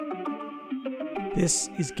This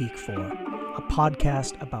is Geek For, a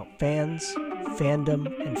podcast about fans, fandom,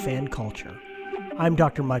 and fan culture. I'm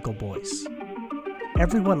Dr. Michael Boyce.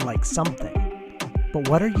 Everyone likes something, but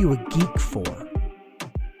what are you a geek for?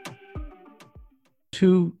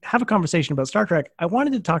 To have a conversation about Star Trek, I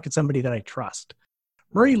wanted to talk to somebody that I trust.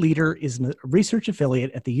 Murray Leeder is a research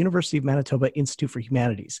affiliate at the University of Manitoba Institute for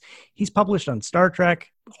Humanities. He's published on Star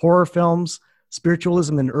Trek, horror films,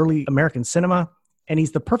 spiritualism in early American cinema, and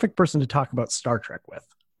he's the perfect person to talk about Star Trek with.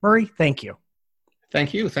 Murray, thank you.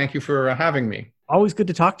 Thank you. Thank you for having me. Always good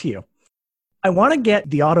to talk to you. I want to get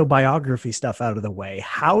the autobiography stuff out of the way.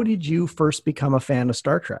 How did you first become a fan of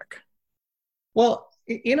Star Trek? Well,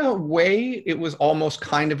 in a way, it was almost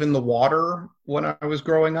kind of in the water when I was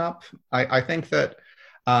growing up. I think that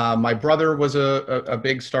my brother was a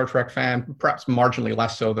big Star Trek fan, perhaps marginally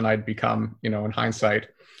less so than I'd become, in hindsight.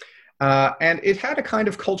 And it had a kind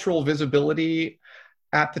of cultural visibility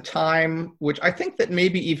at the time, which I think that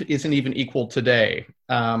maybe isn't even equal today.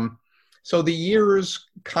 So the years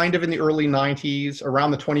kind of in the early 90s,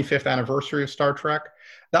 around the 25th anniversary of Star Trek,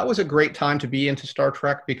 that was a great time to be into Star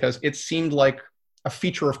Trek because it seemed like a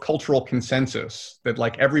feature of cultural consensus that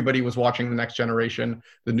like everybody was watching The Next Generation.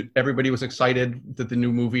 Everybody was excited that the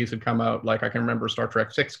new movies had come out. Like I can remember Star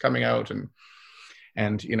Trek 6 coming out and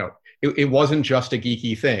it wasn't just a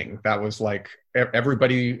geeky thing. That was like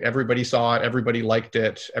everybody saw it, everybody liked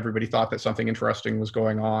it, everybody thought that something interesting was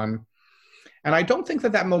going on. And I don't think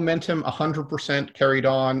that momentum 100% carried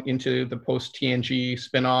on into the post-TNG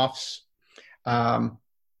spin-offs.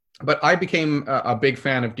 But I became a big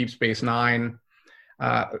fan of Deep Space Nine,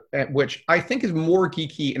 which I think is more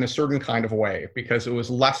geeky in a certain kind of way because it was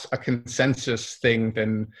less a consensus thing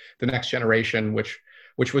than The Next Generation, which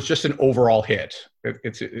was just an overall hit.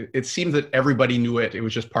 It seemed that everybody knew it. It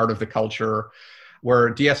was just part of the culture.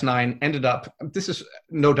 Where DS9 ended up, this is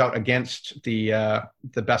no doubt against the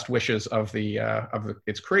best wishes of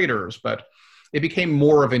its creators, but it became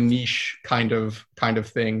more of a niche kind of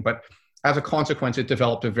thing. But as a consequence, it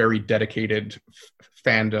developed a very dedicated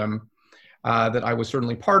fandom that I was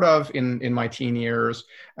certainly part of in my teen years.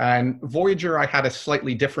 And Voyager, I had a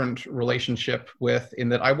slightly different relationship with in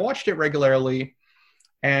that I watched it regularly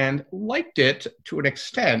and liked it to an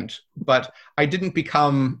extent, but I didn't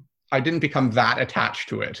become that attached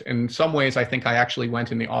to it. In some ways, I think I actually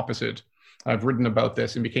went in the opposite. I've written about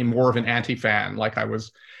this and became more of an anti-fan. Like I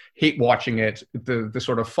was hate watching it. The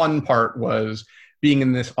sort of fun part was being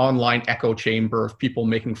in this online echo chamber of people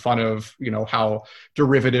making fun of, how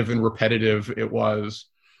derivative and repetitive it was.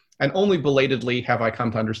 And only belatedly have I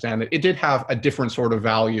come to understand that it did have a different sort of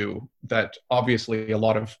value that obviously a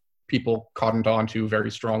lot of people cottoned on to very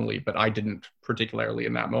strongly, but I didn't particularly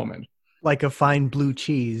in that moment. Like a fine blue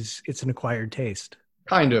cheese, it's an acquired taste.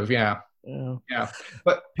 Kind of, yeah. Yeah.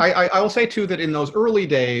 But I will say, too, that in those early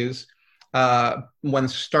days, when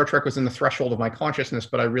Star Trek was in the threshold of my consciousness,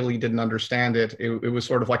 but I really didn't understand it, it was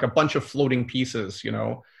sort of like a bunch of floating pieces,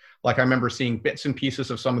 Like I remember seeing bits and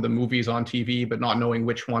pieces of some of the movies on TV, but not knowing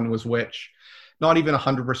which one was which. Not even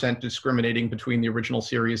 100% discriminating between the original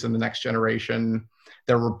series and The Next Generation.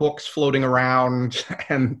 There were books floating around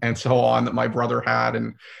and so on that my brother had.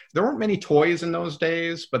 And there weren't many toys in those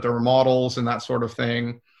days, but there were models and that sort of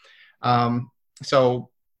thing. So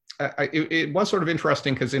it was sort of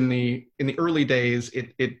interesting because in the early days,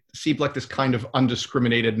 it seemed like this kind of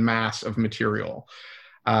undiscriminated mass of material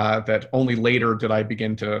that only later did I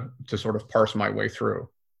begin to sort of parse my way through.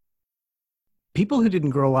 People who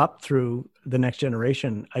didn't grow up through The Next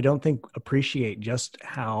Generation, I don't think appreciate just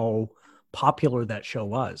how popular that show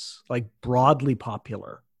was, like broadly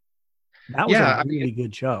popular. That was a really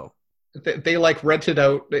good show. They like rented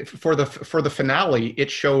out for the finale. It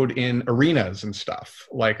showed in arenas and stuff.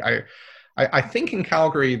 Like I think in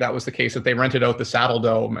Calgary that was the case, that they rented out the Saddle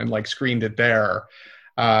Dome and like screened it there.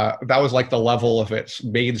 That was like the level of its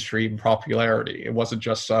mainstream popularity. It wasn't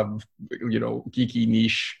just some, geeky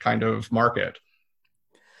niche kind of market.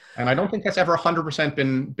 And I don't think that's ever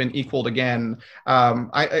 100% been equaled again.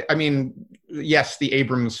 I mean, yes, the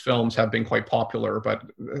Abrams films have been quite popular, but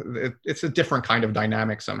it's a different kind of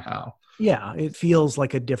dynamic somehow. Yeah, it feels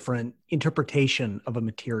like a different interpretation of a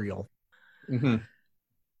material. Mm-hmm.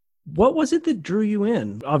 What was it that drew you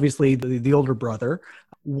in? Obviously, the older brother.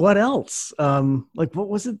 What else? What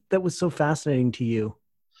was it that was so fascinating to you?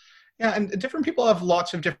 Yeah, and different people have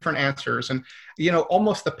lots of different answers. And,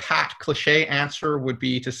 almost the pat cliche answer would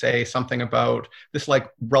be to say something about this like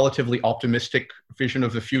relatively optimistic vision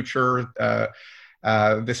of the future.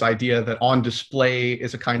 this idea that on display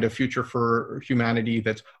is a kind of future for humanity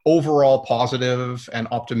that's overall positive and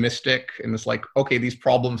optimistic. And it's like, okay, these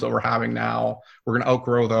problems that we're having now, we're going to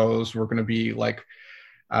outgrow those. We're going to be like,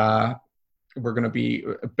 we're going to be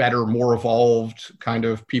better, more evolved kind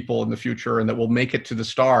of people in the future, and that will make it to the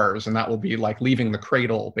stars, and that will be like leaving the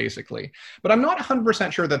cradle, basically. But I'm not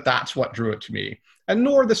 100% sure that that's what drew it to me, and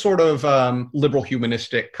nor the sort of liberal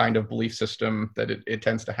humanistic kind of belief system that it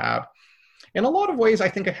tends to have. In a lot of ways, I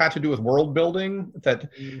think it had to do with world building, that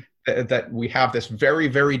we have this very,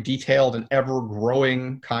 very detailed and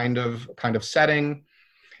ever-growing kind of setting.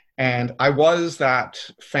 And I was that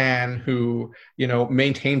fan who,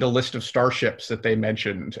 maintained a list of starships that they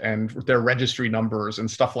mentioned and their registry numbers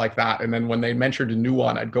and stuff like that. And then when they mentioned a new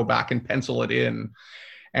one, I'd go back and pencil it in.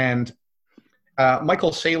 And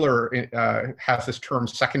Michael Saylor has this term,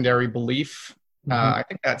 secondary belief. I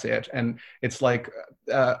think that's it. And it's like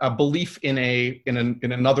a belief in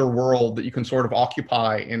another world that you can sort of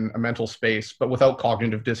occupy in a mental space, but without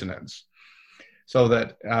cognitive dissonance. So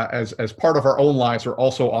that as part of our own lives, we're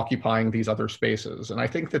also occupying these other spaces. And I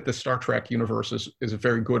think that the Star Trek universe is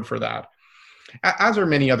very good for that, as are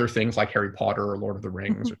many other things like Harry Potter or Lord of the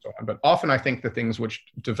Rings or so on. But often I think the things which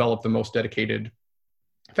develop the most dedicated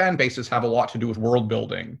fan bases have a lot to do with world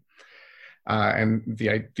building. And the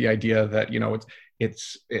idea that,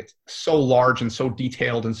 it's so large and so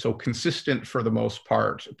detailed and so consistent for the most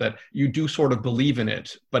part that you do sort of believe in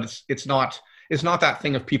it, but it's not that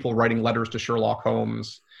thing of people writing letters to Sherlock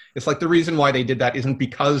Holmes. It's like the reason why they did that isn't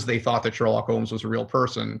because they thought that Sherlock Holmes was a real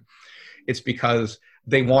person. It's because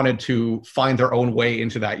they wanted to find their own way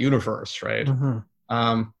into that universe, right?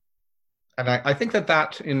 And I think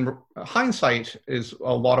that in hindsight is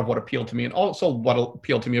a lot of what appealed to me, and also what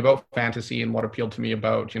appealed to me about fantasy and what appealed to me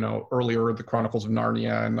about, earlier the Chronicles of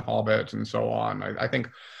Narnia and The Hobbit and so on. I think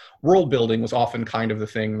world building was often kind of the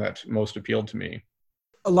thing that most appealed to me.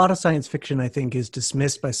 A lot of science fiction, I think, is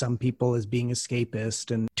dismissed by some people as being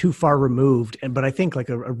escapist and too far removed. But I think like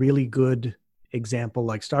a really good example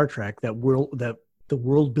like Star Trek, that the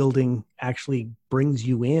world building actually brings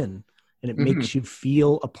you in, and it makes you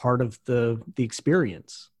feel a part of the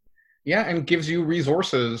experience. Yeah, and gives you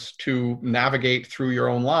resources to navigate through your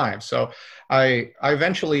own lives. So I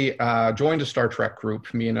eventually joined a Star Trek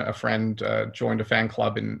group. Me and a friend joined a fan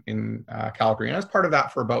club in Calgary. And I was part of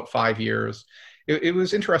that for about 5 years. It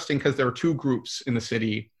was interesting because there were two groups in the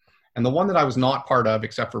city, and the one that I was not part of,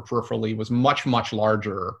 except for peripherally, was much, much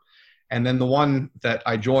larger. And then the one that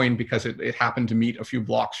I joined because it happened to meet a few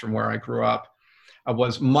blocks from where I grew up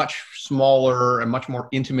was much smaller and much more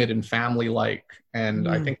intimate and family-like. And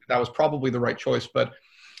I think that was probably the right choice. But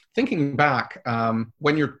thinking back,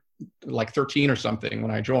 when you're like 13 or something,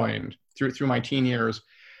 when I joined, through my teen years,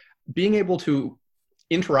 being able to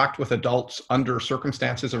interact with adults under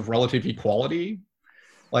circumstances of relative equality,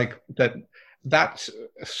 like that's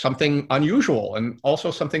something unusual, and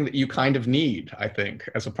also something that you kind of need, I think,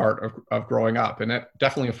 as a part of growing up. And it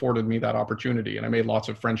definitely afforded me that opportunity. And I made lots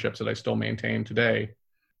of friendships that I still maintain today.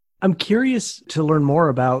 I'm curious to learn more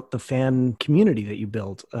about the fan community that you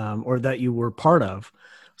built, or that you were part of.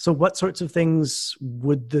 So what sorts of things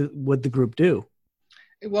would the group do?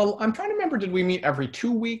 Well, I'm trying to remember, did we meet every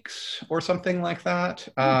 2 weeks or something like that?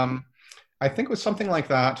 I think it was something like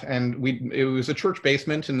that. And it was a church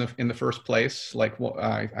basement in the first place. Like,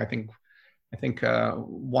 I think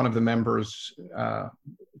one of the members,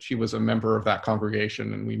 she was a member of that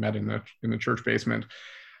congregation, and we met in the church basement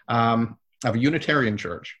of a Unitarian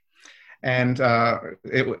church. And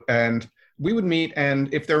we would meet,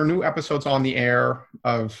 and if there were new episodes on the air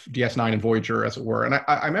of DS9 and Voyager, as it were, and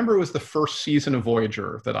I remember it was the first season of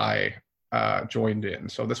Voyager that I joined in.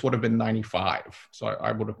 So this would have been 95. So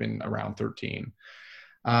I would have been around 13.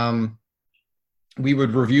 We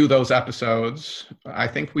would review those episodes. I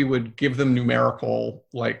think we would give them numerical,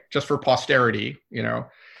 like just for posterity,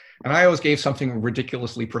 And I always gave something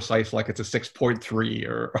ridiculously precise, like it's a 6.3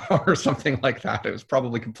 or something like that. It was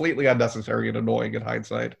probably completely unnecessary and annoying in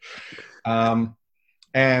hindsight. And,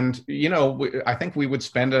 I think we would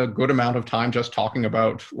spend a good amount of time just talking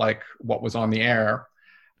about like what was on the air.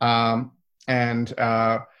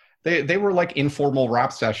 They were like informal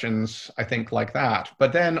rap sessions, I think, like that.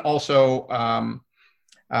 But then also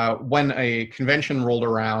when a convention rolled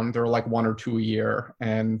around, there were like 1 or 2 a year,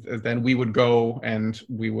 and then we would go and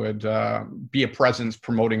we would be a presence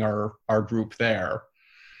promoting our group there.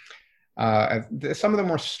 Some of them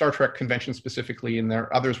were Star Trek conventions specifically, and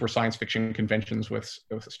others were science fiction conventions with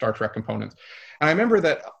Star Trek components. And I remember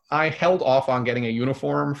that I held off on getting a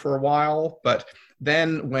uniform for a while, but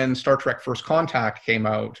then when Star Trek First Contact came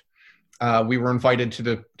out, we were invited to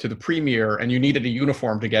the premiere, and you needed a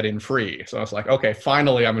uniform to get in free. So I was like, okay,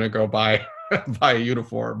 finally, I'm going to go buy buy a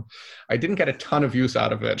uniform. I didn't get a ton of use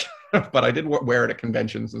out of it, but I did wear it at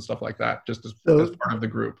conventions and stuff like that, just as part of the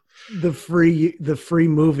group. The free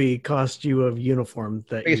movie cost you a uniform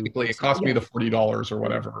that basically it cost me the $40 or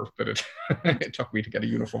whatever that it took me to get a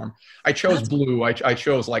uniform. I chose blue. I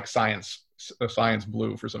chose like science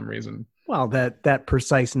blue for some reason. Well, that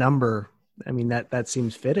precise number, I mean, that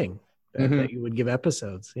seems fitting that you would give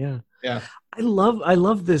episodes. Yeah. I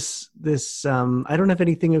love this I don't have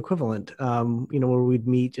anything equivalent, where we'd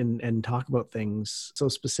meet and talk about things so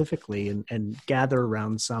specifically and gather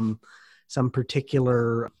around some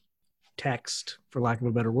particular text, for lack of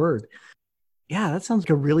a better word. Yeah, that sounds like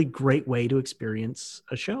a really great way to experience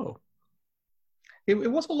a show.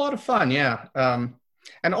 It was a lot of fun, yeah.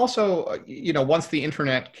 And also, once the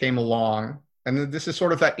internet came along, and this is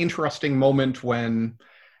sort of that interesting moment when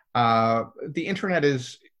the internet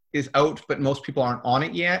is out, but most people aren't on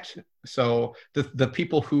it yet. So the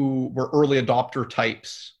people who were early adopter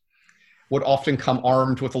types would often come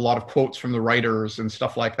armed with a lot of quotes from the writers and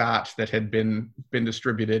stuff like that had been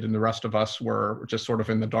distributed, and the rest of us were just sort of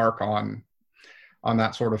in the dark on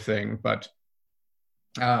that sort of thing. But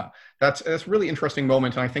that's a really interesting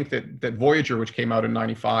moment, and I think that Voyager, which came out in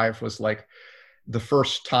 '95, was like the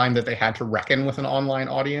first time that they had to reckon with an online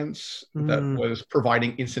audience that was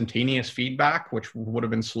providing instantaneous feedback, which would have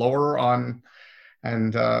been slower on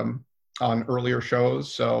earlier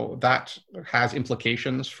shows. So that has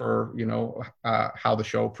implications for, how the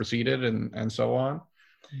show proceeded and so on.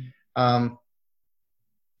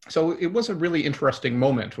 So it was a really interesting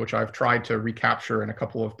moment, which I've tried to recapture in a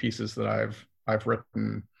couple of pieces that I've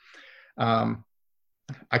written.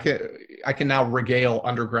 I can now regale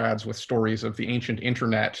undergrads with stories of the ancient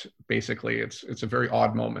internet. Basically, it's a very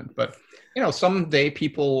odd moment, but someday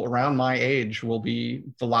people around my age will be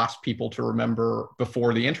the last people to remember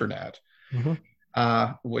before the internet,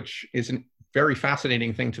 which is a very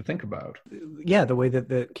fascinating thing to think about. Yeah, the way that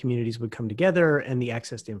the communities would come together and the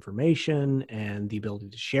access to information and the ability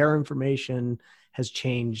to share information has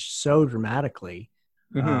changed so dramatically.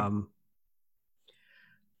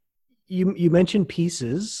 You mentioned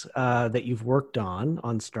pieces that you've worked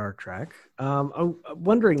on Star Trek. I'm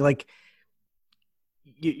wondering, like,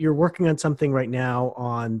 you're working on something right now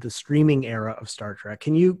on the streaming era of Star Trek.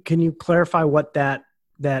 Can you clarify what that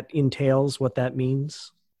entails, what that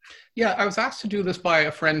means? Yeah, I was asked to do this by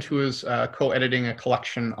a friend who is co-editing a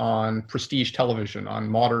collection on prestige television, on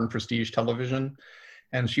modern prestige television.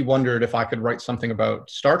 And she wondered if I could write something about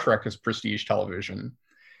Star Trek as prestige television.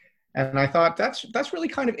 And I thought that's really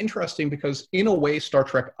kind of interesting, because in a way Star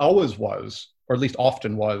Trek always was, or at least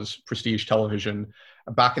often was, prestige television.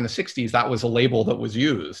 Back in the 60s, that was a label that was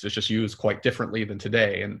used. It's just used quite differently than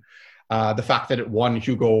today. And the fact that it won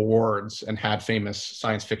Hugo Awards and had famous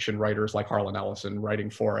science fiction writers like Harlan Ellison writing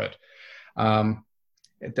for it,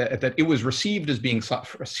 that it was received as being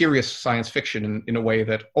serious science fiction in a way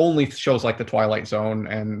that only shows like The Twilight Zone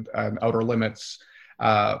and Outer Limits,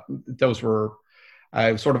 those were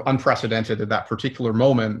sort of unprecedented at that particular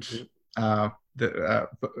moment,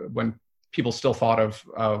 when people still thought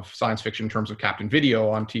of science fiction in terms of Captain Video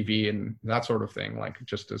on TV and that sort of thing, like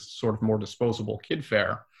just as sort of more disposable kid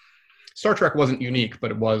fare. Star Trek wasn't unique,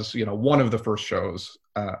 but it was, one of the first shows.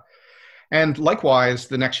 And likewise,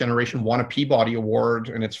 The Next Generation won a Peabody Award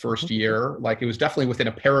in its first year. Like, it was definitely within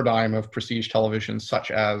a paradigm of prestige television such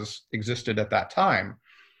as existed at that time.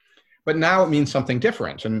 But now it means something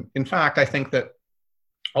different. And in fact, I think that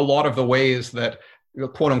a lot of the ways that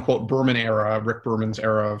quote unquote Berman era, Rick Berman's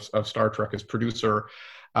era of Star Trek as producer,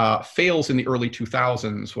 fails in the early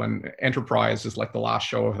 2000s, when Enterprise is like the last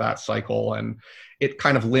show of that cycle, and it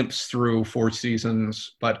kind of limps through 4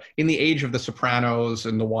 seasons. But in the age of The Sopranos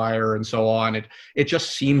and The Wire and so on, it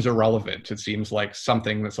just seems irrelevant. It seems like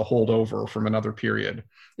something that's a holdover from another period.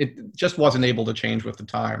 It just wasn't able to change with the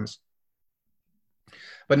times.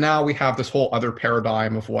 But now we have this whole other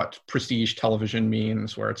paradigm of what prestige television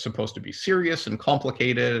means, where it's supposed to be serious and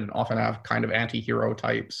complicated and often have kind of anti-hero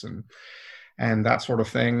types and that sort of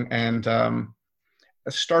thing. And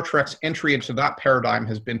Star Trek's entry into that paradigm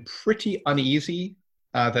has been pretty uneasy,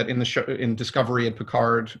 that in the show, in Discovery and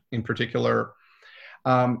Picard in particular,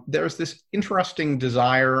 there's this interesting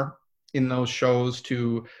desire in those shows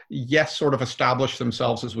to, yes, sort of establish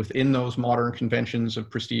themselves as within those modern conventions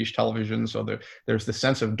of prestige television. So there's the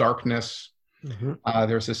sense of darkness.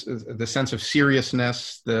 There's the sense of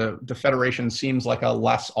seriousness. The Federation seems like a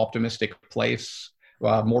less optimistic place,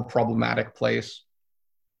 more problematic place.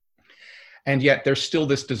 And yet there's still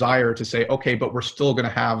this desire to say, okay, but we're still going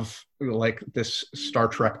to have like this Star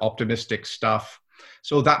Trek optimistic stuff.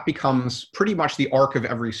 So that becomes pretty much the arc of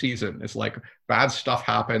every season. It's like bad stuff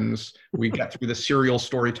happens. We get through the serial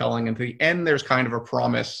storytelling, and at the end, there's kind of a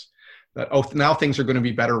promise that, oh, now things are going to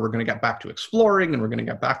be better. We're going to get back to exploring, and we're going to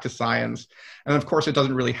get back to science. And of course, it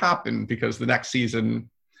doesn't really happen because the next season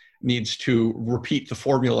needs to repeat the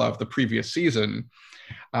formula of the previous season.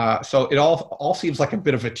 So it all seems like a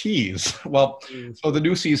bit of a tease. Well, so the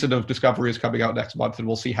new season of Discovery is coming out next month, and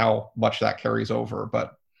we'll see how much that carries over.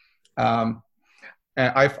 But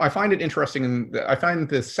I find it interesting, and I find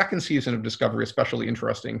the second season of Discovery especially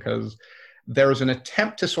interesting because there's an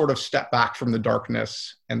attempt to sort of step back from the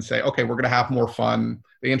darkness and say, okay, we're going to have more fun.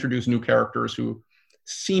 They introduce new characters who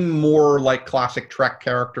seem more like classic Trek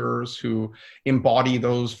characters who embody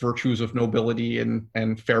those virtues of nobility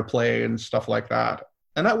and fair play and stuff like that.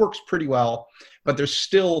 And that works pretty well. But there's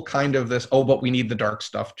still kind of this, oh, but we need the dark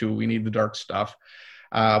stuff too. We need the dark stuff.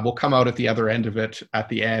 We'll come out at the other end of it at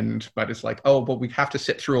the end, but it's like, oh, but we have to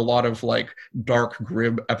sit through a lot of like dark,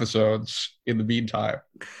 grim episodes in the meantime.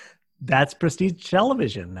 That's prestige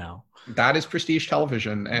television now. That is prestige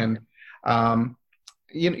television. And,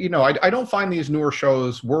 you know, I don't find these newer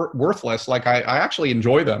shows worthless. Like I actually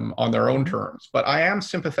enjoy them on their own terms, but I am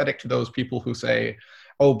sympathetic to those people who say,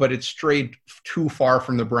 oh, but it's strayed too far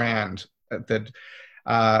from the brand, that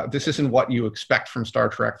this isn't what you expect from Star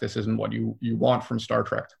Trek. This isn't what you want from Star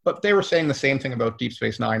Trek. But they were saying the same thing about Deep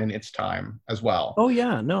Space Nine in its time as well. Oh,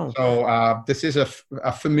 yeah, no. So this is a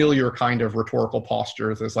familiar kind of rhetorical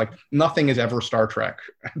posture. There's like nothing is ever Star Trek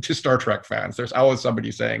to Star Trek fans. There's always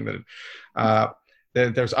somebody saying that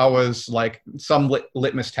there's always like some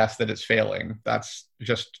litmus test that it's failing. That's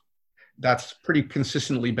pretty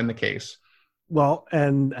consistently been the case. Well,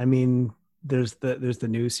 and I mean, there's the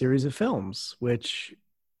new series of films which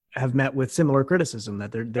have met with similar criticism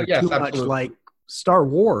that they're yes, too absolutely. much like Star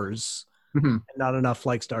Wars and not enough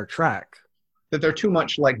like Star Trek. That they're too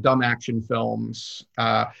much like dumb action films.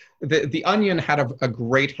 The Onion had a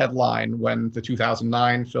great headline when the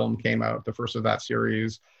 2009 film came out, the first of that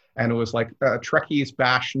series, and it was like Trekkies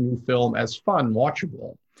bash new film as fun,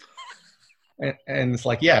 watchable, and it's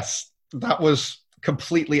like, yes, that was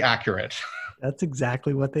completely accurate. That's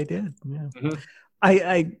exactly what they did. Yeah. Mm-hmm.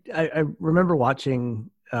 I remember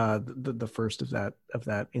watching the first of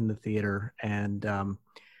that in the theater, and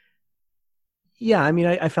yeah, I mean,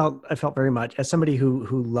 I felt very much as somebody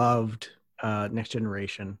who loved Next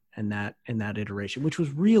Generation and that iteration, which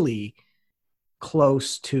was really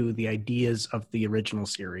close to the ideas of the original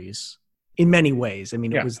series in many ways. I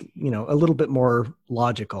mean, It was, you know, a little bit more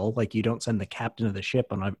logical, like you don't send the captain of the ship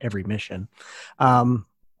on every mission.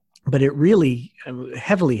 But it really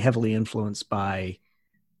heavily influenced by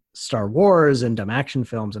Star Wars and dumb action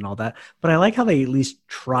films and all that. But I like how they at least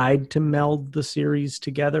tried to meld the series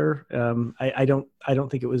together. I don't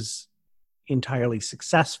think it was entirely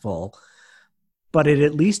successful, but it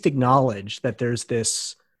at least acknowledged that there's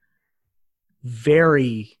this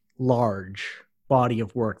very large body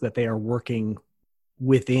of work that they are working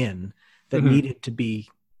within that needed to be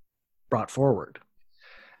brought forward.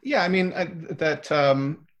 Yeah, I mean,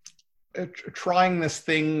 trying this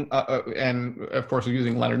thing, and of course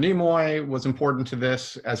using Leonard Nimoy was important to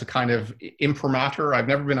this as a kind of imprimatur. I've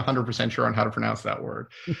never been 100% sure on how to pronounce that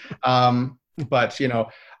word. But, you know,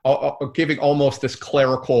 giving almost this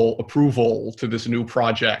clerical approval to this new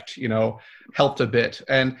project, you know, helped a bit.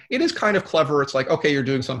 And it is kind of clever. It's like, okay, you're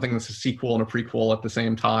doing something that's a sequel and a prequel at the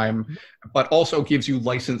same time, but also gives you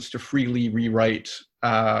license to freely rewrite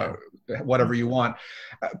whatever you want.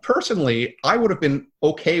 Personally, I would have been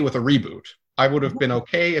okay with a reboot. I would have been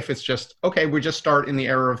okay if it's just, okay, we just start in the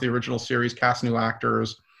era of the original series, cast new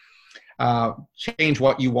actors, change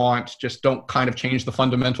what you want, just don't kind of change the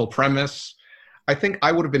fundamental premise. I think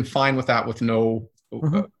I would have been fine with that with no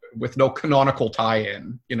canonical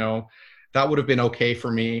tie-in, you know. That would have been okay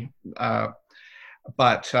for me.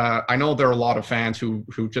 But I know there are a lot of fans who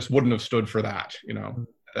just wouldn't have stood for that, you know,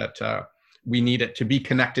 that we need it to be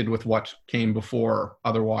connected with what came before.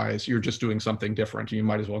 Otherwise, you're just doing something different. You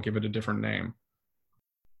might as well give it a different name.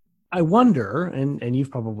 I wonder, and you've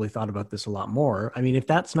probably thought about this a lot more, I mean, if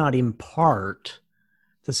that's not in part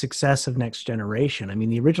the success of Next Generation. I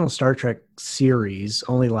mean, the original Star Trek series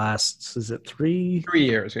only lasts, is it 3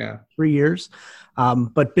 years? Yeah. 3 years,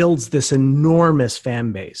 but builds this enormous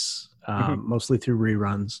fan base, mostly through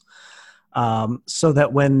reruns. So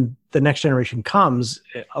that when the Next Generation comes,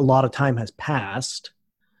 a lot of time has passed,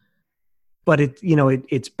 but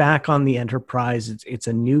it's back on the Enterprise. It's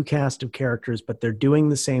a new cast of characters, but they're doing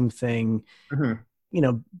the same thing, you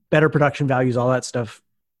know, better production values, all that stuff,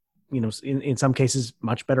 you know, in some cases,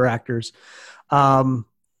 much better actors. And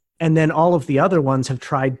And then all of the other ones have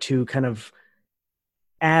tried to kind of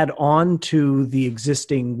add on to the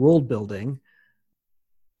existing world building.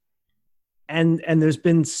 And there's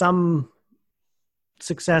been some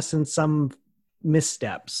success and some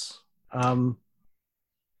missteps.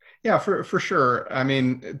 Yeah, for sure. I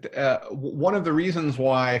mean, one of the reasons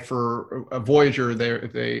why for Voyager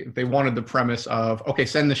they wanted the premise of, okay,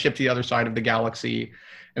 send the ship to the other side of the galaxy,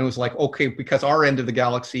 and it was like, okay, because our end of the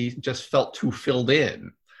galaxy just felt too filled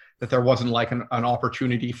in, that there wasn't like an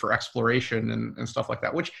opportunity for exploration and stuff like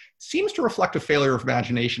that, which seems to reflect a failure of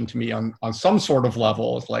imagination to me on some sort of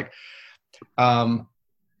level. It's like,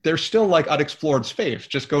 there's still like unexplored space.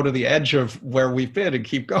 Just go to the edge of where we've been and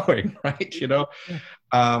keep going, right? You know,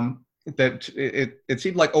 that it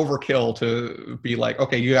seemed like overkill to be like,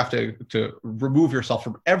 okay, you have to remove yourself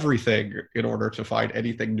from everything in order to find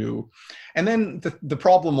anything new. And then the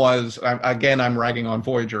problem was, again, I'm ragging on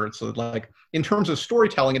Voyager. It's like, in terms of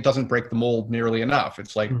storytelling, it doesn't break the mold nearly enough.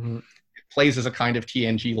 It's like, it plays as a kind of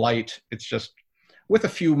TNG light. It's just with a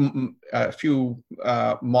few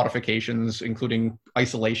modifications, including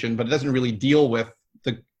isolation, but it doesn't really deal with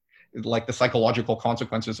the psychological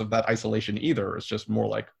consequences of that isolation either. It's just more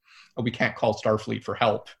like, oh, we can't call Starfleet for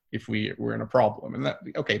help if we're in a problem. And that,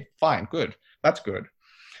 okay, fine, good. That's good.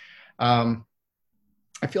 I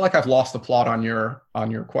feel like I've lost the plot on your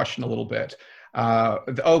question a little bit.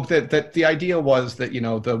 That the idea was that, you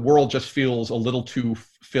know, the world just feels a little too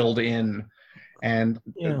filled in. And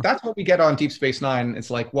that's what we get on Deep Space Nine. It's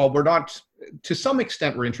like, well, we're not, to some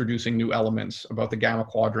extent, we're introducing new elements about the Gamma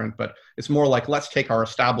Quadrant, but it's more like, let's take our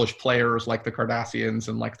established players like the Cardassians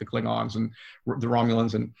and like the Klingons and the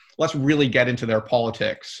Romulans, and let's really get into their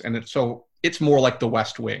politics. And it's more like the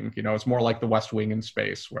West Wing, you know, it's more like the West Wing in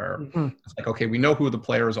space, where it's like, okay, we know who the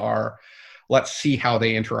players are. Let's see how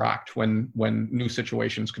they interact when new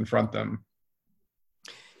situations confront them.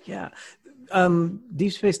 Yeah.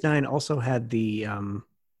 Deep Space Nine also had the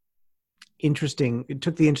interesting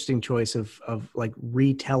choice of like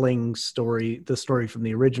retelling the story from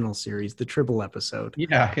the original series, the Tribble episode.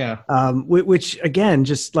 Yeah. Which again,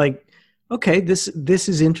 just like, okay, this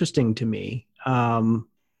is interesting to me. And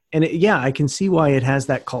I can see why it has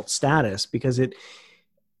that cult status, because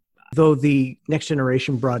though the Next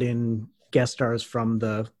Generation brought in guest stars from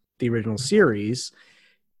the original series,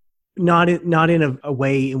 not in a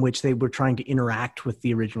way in which they were trying to interact with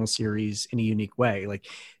the original series in a unique way. Like,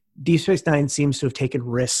 Deep Space Nine seems to have taken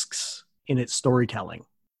risks in its storytelling.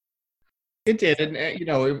 It did, and you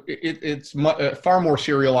know, it's far more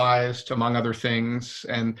serialized, among other things,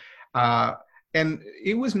 and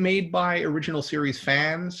it was made by original series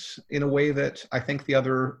fans in a way that I think the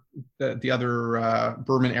other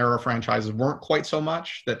Berman era franchises weren't quite so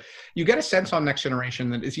much. That you get a sense on Next Generation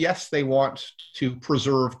that is, yes, they want to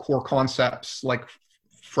preserve core concepts like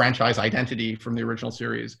franchise identity from the original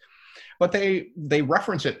series, but they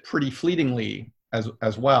reference it pretty fleetingly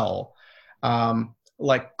as well.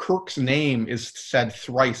 Like Kirk's name is said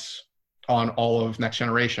thrice on all of Next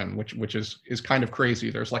Generation, which is kind of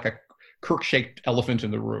crazy. There's like a Kirk-shaped elephant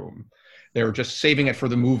in the room. They were just saving it for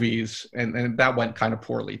the movies, and that went kind of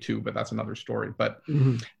poorly too. But that's another story. But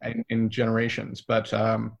in Generations, but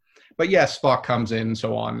yes, Spock comes in and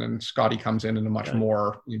so on, and Scotty comes in a much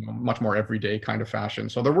more everyday kind of fashion.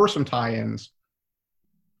 So there were some tie-ins,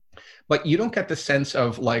 but you don't get the sense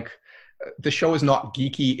of like, the show is not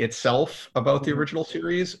geeky itself about the original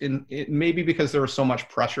series, maybe because there was so much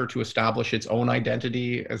pressure to establish its own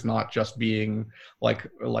identity as not just being like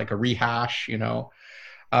a rehash, you know,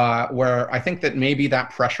 where I think that maybe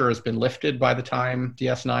that pressure has been lifted by the time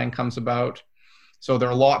DS9 comes about. So there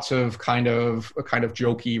are lots of kind of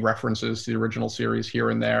jokey references to the original series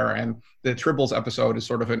here and there, and the Tribbles episode is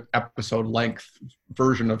sort of an episode length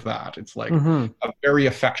version of that. It's like a very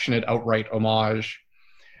affectionate, outright homage.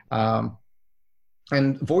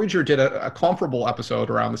 And Voyager did a comparable episode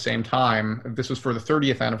around the same time. This was for the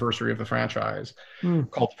 30th anniversary of the franchise,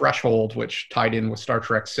 called Threshold, which tied in with Star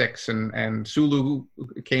Trek VI, and Sulu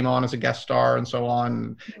came on as a guest star and so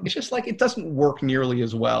on. It's just like, it doesn't work nearly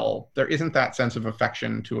as well. There isn't that sense of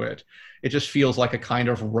affection to it. It just feels like a kind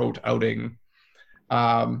of rote outing.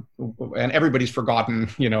 And everybody's forgotten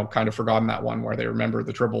that one, where they remember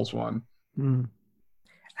the Tribbles one.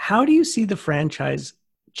 How do you see the franchise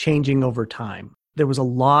changing over time? There was a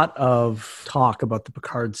lot of talk about the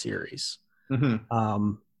Picard series. In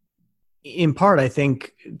part, I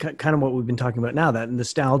think kind of what we've been talking about now, that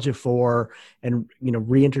nostalgia for and, you know,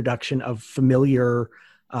 reintroduction of familiar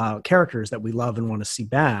characters that we love and want to see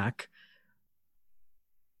back.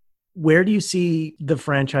 Where do you see the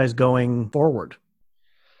franchise going forward?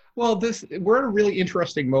 Well, we're at a really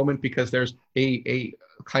interesting moment because there's a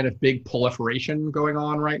kind of big proliferation going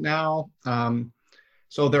on right now.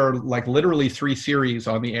 So there are like literally 3 series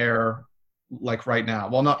on the air, like right now.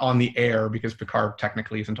 Well, not on the air because Picard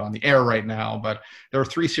technically isn't on the air right now, but there are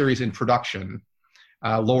 3 series in production: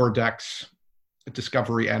 Lower Decks,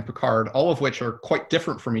 Discovery, and Picard, all of which are quite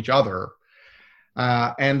different from each other.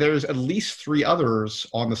 And there's at least 3 others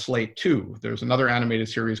on the slate too. There's another animated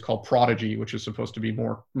series called Prodigy, which is supposed to be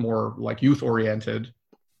more like youth oriented,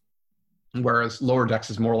 whereas Lower Decks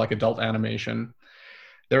is more like adult animation.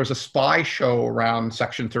 There's a spy show around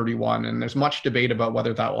Section 31, and there's much debate about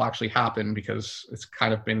whether that will actually happen because it's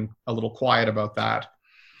kind of been a little quiet about that.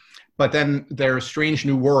 But then there's Strange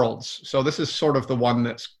New Worlds. So this is sort of the one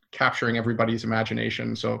that's capturing everybody's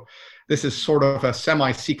imagination. So this is sort of a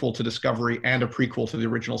semi-sequel to Discovery and a prequel to the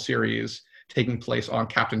original series, taking place on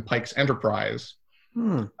Captain Pike's Enterprise.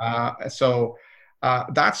 So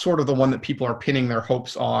that's sort of the one that people are pinning their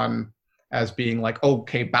hopes on as being like,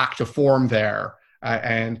 okay, back to form there.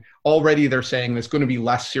 And already they're saying it's going to be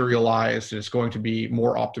less serialized. It's going to be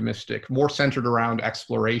more optimistic, more centered around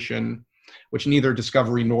exploration, which neither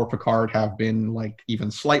Discovery nor Picard have been like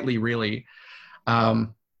even slightly really.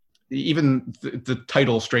 Even the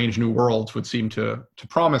title Strange New Worlds would seem to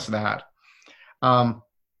promise that.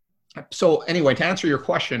 So anyway, to answer your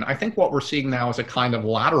question, I think what we're seeing now is a kind of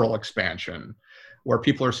lateral expansion where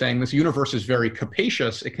people are saying this universe is very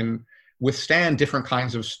capacious. It can withstand different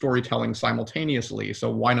kinds of storytelling simultaneously.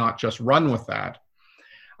 So why not just run with that?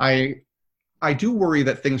 I do worry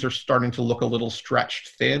that things are starting to look a little stretched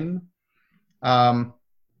thin. And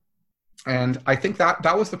I think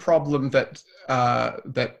that was the problem that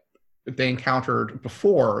they encountered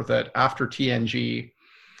before, that after TNG,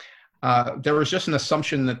 there was just an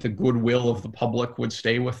assumption that the goodwill of the public would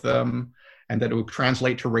stay with them and that it would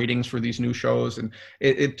translate to ratings for these new shows. And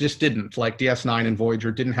it just didn't. Like DS9 and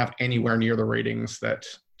Voyager didn't have anywhere near the ratings that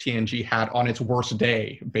TNG had on its worst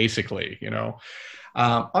day, basically, you know.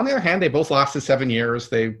 On the other hand, they both lasted 7 years.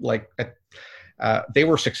 They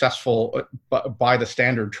were successful by the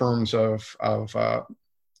standard terms of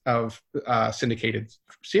syndicated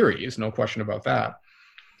series, no question about that.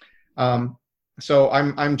 So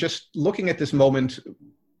I'm just looking at this moment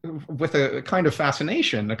with a kind of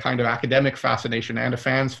fascination, a kind of academic fascination and a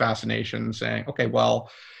fan's fascination, saying, okay, well,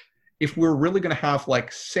 if we're really going to have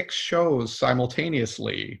like 6 shows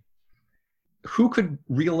simultaneously, who could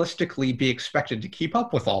realistically be expected to keep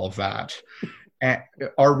up with all of that?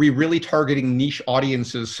 Are we really targeting niche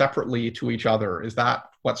audiences separately to each other? Is that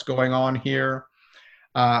what's going on here?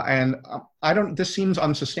 And this seems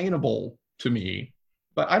unsustainable to me,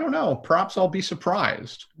 but I don't know, perhaps I'll be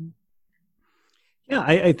surprised. Yeah,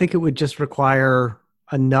 I think it would just require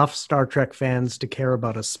enough Star Trek fans to care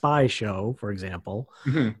about a spy show, for example,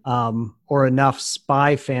 or enough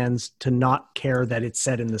spy fans to not care that it's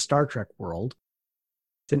set in the Star Trek world.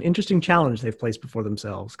 It's an interesting challenge they've placed before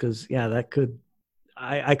themselves, because that could,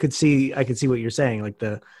 I could see what you're saying, like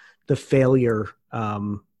the failure,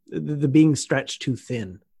 the being stretched too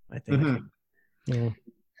thin, I think. Yeah.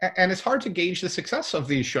 And it's hard to gauge the success of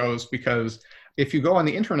these shows because if you go on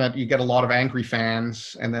the internet, you get a lot of angry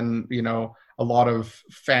fans, and then, you know, a lot of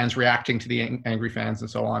fans reacting to the angry fans and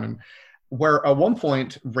so on. And where at one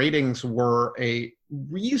point ratings were a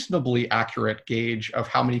reasonably accurate gauge of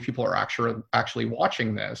how many people are actually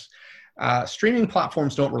watching this, streaming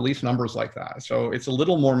platforms don't release numbers like that. So it's a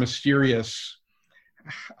little more mysterious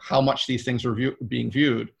how much these things are being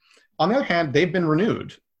viewed. On the other hand, they've been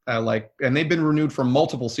renewed. And they've been renewed for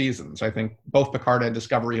multiple seasons. I think both Picard and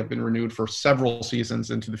Discovery have been renewed for several seasons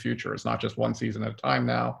into the future. It's not just one season at a time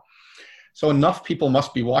now. So enough people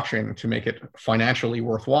must be watching to make it financially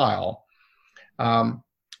worthwhile. And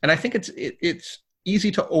I think it's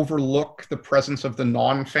easy to overlook the presence of the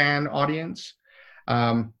non-fan audience.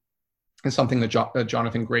 It's something that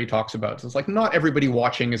Jonathan Gray talks about. It's like not everybody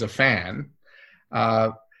watching is a fan.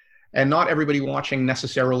 And not everybody watching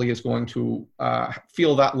necessarily is going to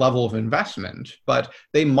feel that level of investment, but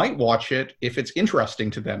they might watch it if it's interesting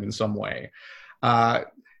to them in some way.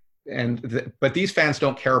 But these fans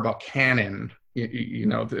don't care about canon.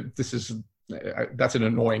 That's an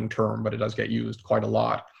annoying term, but it does get used quite a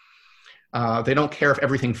lot. They don't care if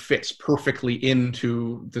everything fits perfectly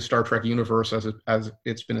into the Star Trek universe as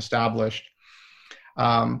it's been established.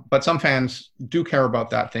 But some fans do care about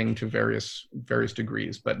that thing to various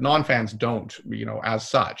degrees, but non-fans don't, as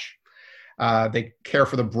such. They care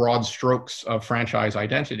for the broad strokes of franchise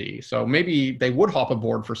identity. So maybe they would hop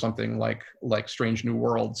aboard for something like Strange New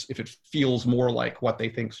Worlds if it feels more like what they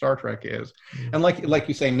think Star Trek is. And like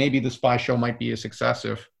you say, maybe the spy show might be a success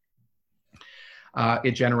if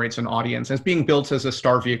it generates an audience. And it's being built as a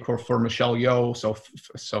star vehicle for Michelle Yeoh.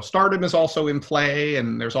 So stardom is also in play,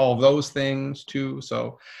 and there's all of those things too.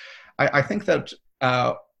 So I think that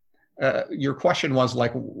your question was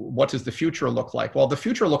like, what does the future look like? Well, the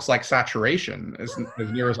future looks like saturation, as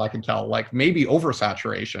near as I can tell, like maybe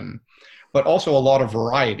oversaturation, but also a lot of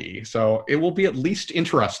variety. So it will be at least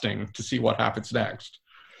interesting to see what happens next.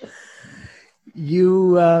 We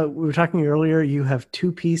were talking earlier, you have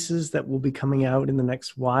 2 pieces that will be coming out in the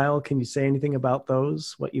next while. Can you say anything about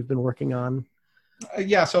those, what you've been working on?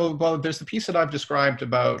 Yeah, so well, there's the piece that I've described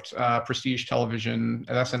about prestige television.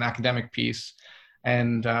 That's an academic piece.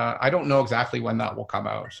 And I don't know exactly when that will come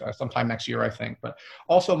out, sometime next year, I think. But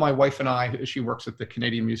also my wife and I, she works at the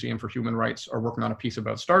Canadian Museum for Human Rights, are working on a piece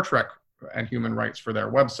about Star Trek and human rights for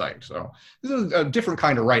their website. So this is a different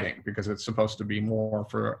kind of writing because it's supposed to be more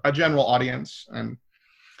for a general audience. And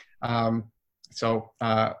so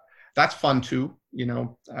that's fun too,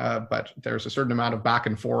 but there's a certain amount of back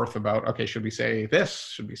and forth about, okay, should we say this?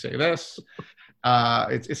 Should we say this?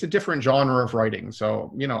 It's a different genre of writing.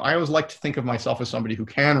 So, I always like to think of myself as somebody who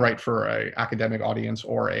can write for an academic audience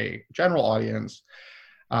or a general audience.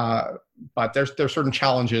 But there's certain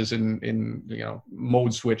challenges in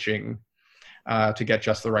mode switching to get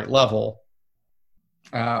just the right level.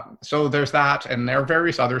 So there's that, and there are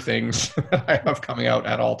various other things that I have coming out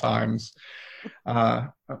at all times.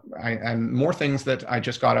 And more things that I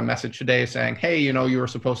just got a message today saying, hey, you were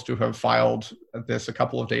supposed to have filed this a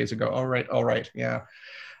couple of days ago. All right, yeah.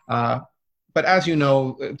 But as you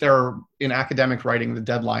know, in academic writing, the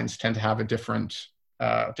deadlines tend to have a different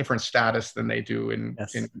status than they do in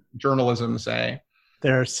journalism, say.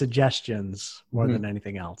 There are suggestions more than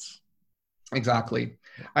anything else. Exactly.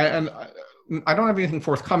 I don't have anything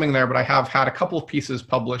forthcoming there, but I have had a couple of pieces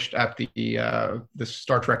published at the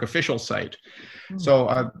Star Trek official site. So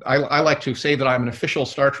I like to say that I'm an official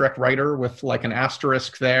Star Trek writer with like an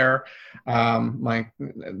asterisk there,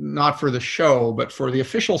 not for the show, but for the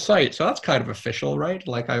official site. So that's kind of official, right?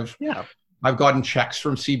 Like I've gotten checks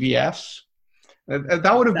from CBS.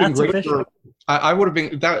 That would have been great. I would have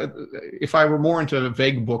been that if I were more into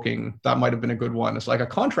vague booking. That might have been a good one. It's like a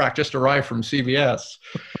contract just arrived from CBS.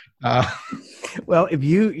 Well, if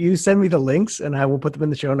you send me the links, and I will put them in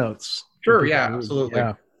the show notes. Sure. Yeah. Absolutely.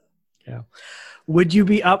 Yeah. Would you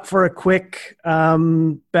be up for a quick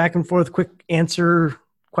back and forth, quick answer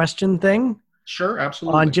question thing? Sure.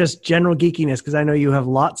 Absolutely. On just general geekiness, because I know you have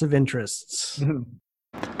lots of interests.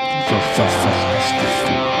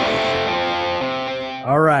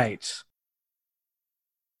 All right.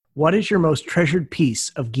 What is your most treasured piece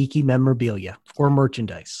of geeky memorabilia or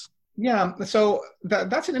merchandise? Yeah, so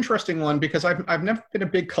that's an interesting one because I've never been a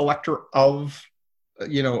big collector of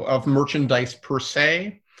merchandise per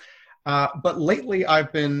se, but lately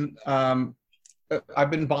I've been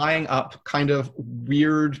buying up kind of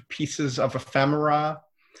weird pieces of ephemera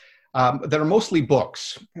that are mostly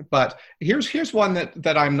books. But here's one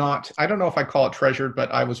that I don't know if I call it treasured,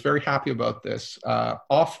 but I was very happy about this.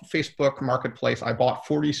 Off Facebook Marketplace, I bought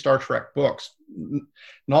 40 Star Trek books,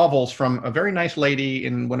 novels from a very nice lady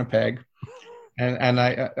in Winnipeg. And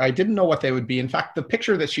I didn't know what they would be. In fact, the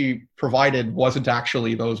picture that she provided wasn't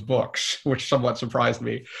actually those books, which somewhat surprised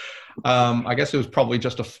me. I guess it was probably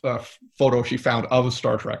just a photo she found of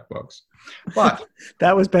Star Trek books. But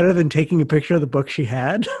that was better than taking a picture of the book she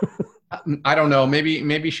had. I don't know.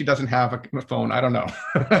 Maybe she doesn't have a phone. I don't know.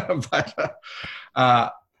 But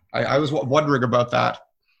I was wondering about that.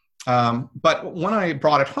 But when I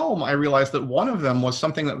brought it home, I realized that one of them was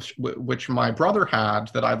something which my brother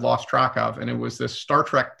had that I'd lost track of, and it was this Star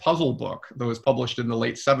Trek puzzle book that was published in the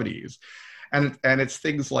late 70s. And it's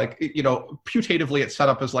things like, putatively it's set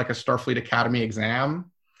up as like a Starfleet Academy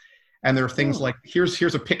exam. And there are things like,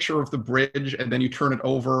 here's a picture of the bridge, and then you turn it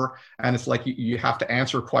over, and it's like you have to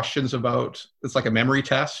answer questions about, it's like a memory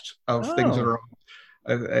test of things that are,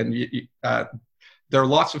 and there are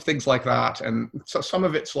lots of things like that. And so some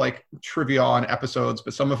of it's like trivia on episodes,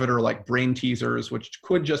 but some of it are like brain teasers, which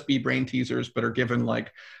could just be brain teasers, but are given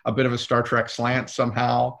like a bit of a Star Trek slant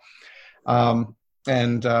somehow. So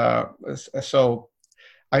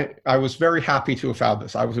I was very happy to have found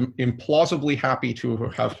this. I was implausibly happy to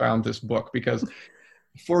have found this book because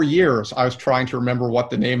for years I was trying to remember what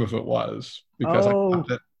the name of it was because I thought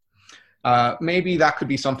that maybe that could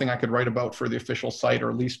be something I could write about for the official site or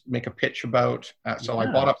at least make a pitch about. So I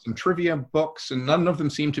bought up some trivia books and none of them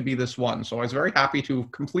seemed to be this one. So I was very happy to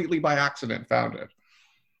completely by accident found it.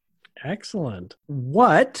 Excellent.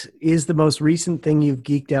 What is the most recent thing you've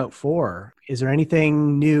geeked out for? Is there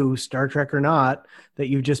anything new, Star Trek or not, that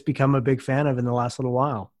you've just become a big fan of in the last little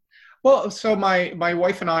while? Well, so my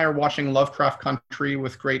wife and I are watching Lovecraft Country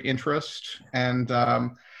with great interest, and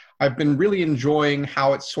I've been really enjoying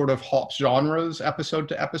how it sort of hops genres episode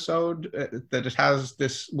to episode. That it has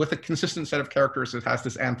this, with a consistent set of characters, it has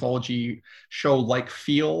this anthology show-like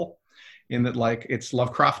feel. In that, like, it's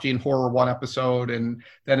Lovecraftian horror one episode, and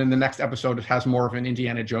then in the next episode it has more of an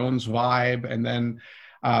Indiana Jones vibe, and then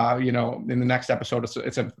in the next episode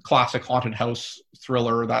it's a classic haunted house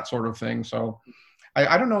thriller, that sort of thing. So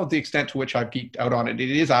I don't know the extent to which I've geeked out on it.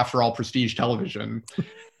 It is, after all, prestige television,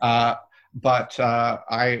 but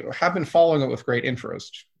I have been following it with great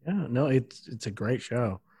interest. Yeah, no, it's a great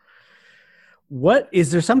show. What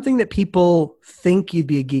is there something that people think you'd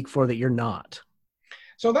be a geek for that you're not?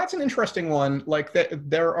 So that's an interesting one. Like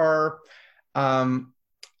there are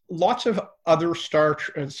lots of other there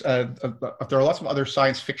are lots of other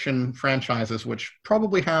science fiction franchises which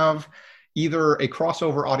probably have either a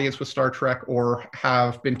crossover audience with Star Trek or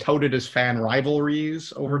have been touted as fan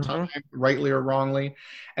rivalries over time, rightly or wrongly.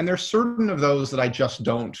 And there's certain of those that I just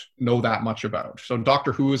don't know that much about. So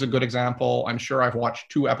Doctor Who is a good example. I'm sure I've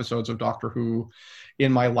watched 2 episodes of Doctor Who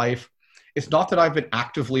in my life. It's not that I've been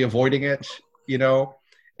actively avoiding it,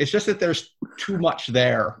 It's just that there's too much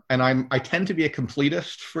there, and I tend to be a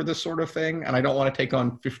completist for this sort of thing, and I don't want to take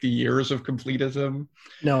on 50 years of completism.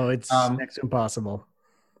 No, it's next to impossible.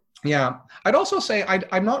 Yeah, I'd also say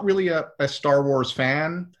I'm not really a Star Wars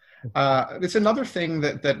fan. It's another thing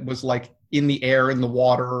that was like in the air, in the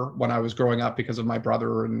water when I was growing up because of my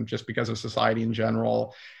brother and just because of society in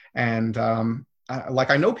general. And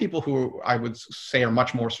I know people who I would say are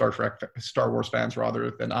much more Star Wars fans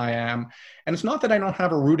rather than I am. And it's not that I don't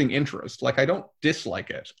have a rooting interest. Like, I don't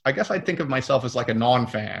dislike it. I guess I'd think of myself as like a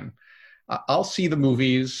non-fan. I'll see the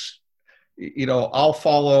movies, I'll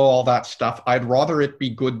follow all that stuff. I'd rather it be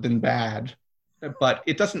good than bad, but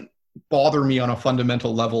it doesn't bother me on a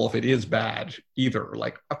fundamental level if it is bad either.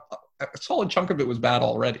 Like a solid chunk of it was bad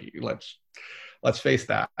already. Let's face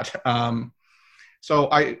that. So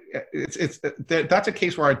that's a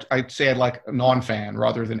case where I'd say I'd like a non-fan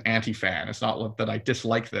rather than anti-fan. It's not that I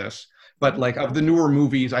dislike this, but like of the newer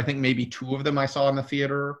movies, I think maybe 2 of them I saw in the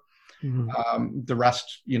theater. Mm-hmm. The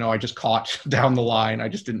rest, I just caught down the line. I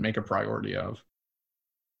just didn't make a priority of.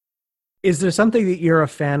 Is there something that you're a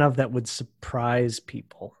fan of that would surprise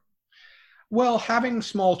people? Well, having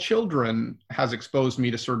small children has exposed me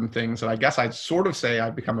to certain things that I guess I'd sort of say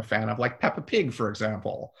I've become a fan of, like Peppa Pig, for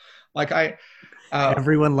example. Like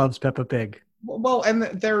everyone loves Peppa Pig. Well, and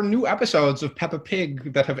there are new episodes of Peppa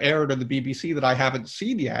Pig that have aired on the BBC that I haven't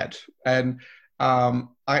seen yet. And I'm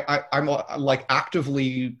like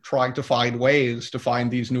actively trying to find ways to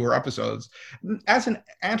find these newer episodes as an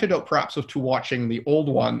antidote perhaps to watching the old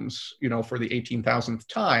ones, for the 18,000th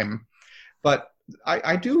time. But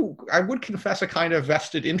I would confess a kind of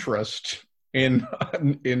vested interest in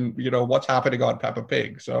what's happening on Peppa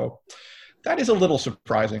Pig. So that is a little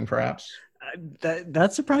surprising, perhaps.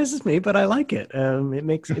 That surprises me, but I like it. It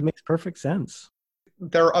makes perfect sense.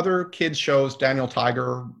 There are other kids shows. Daniel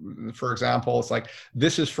Tiger, for example, it's like,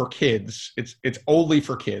 this is for kids. It's only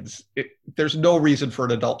for kids. There's no reason for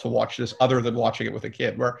an adult to watch this other than watching it with a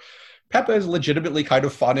kid. Where Peppa is legitimately kind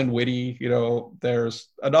of fun and witty. There's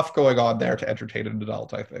enough going on there to entertain an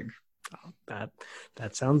adult, I think. Oh,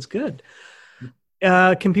 that sounds good.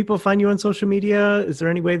 Can people find you on social media? Is there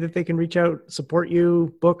any way that they can reach out, support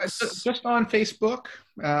you, books? Just on Facebook.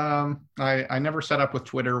 I never set up with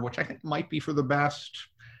Twitter, which I think might be for the best,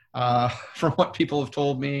 from what people have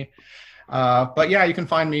told me. But yeah, you can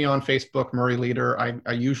find me on Facebook, Murray Leader.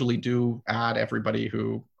 I usually do add everybody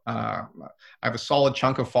who, I have a solid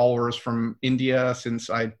chunk of followers from India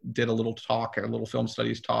since I did a little film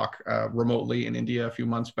studies talk remotely in India a few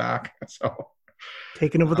months back. So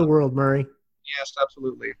taking over the world, Murray. Yes,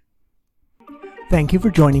 absolutely. Thank you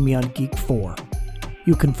for joining me on Geek4.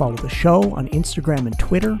 You can follow the show on Instagram and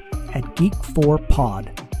Twitter at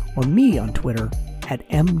Geek4Pod, or me on Twitter at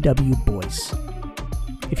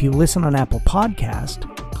MWBoyce. If you listen on Apple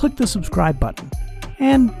Podcast, click the subscribe button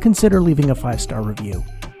and consider leaving a 5-star review.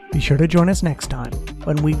 Be sure to join us next time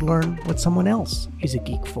when we learn what someone else is a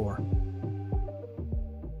geek for.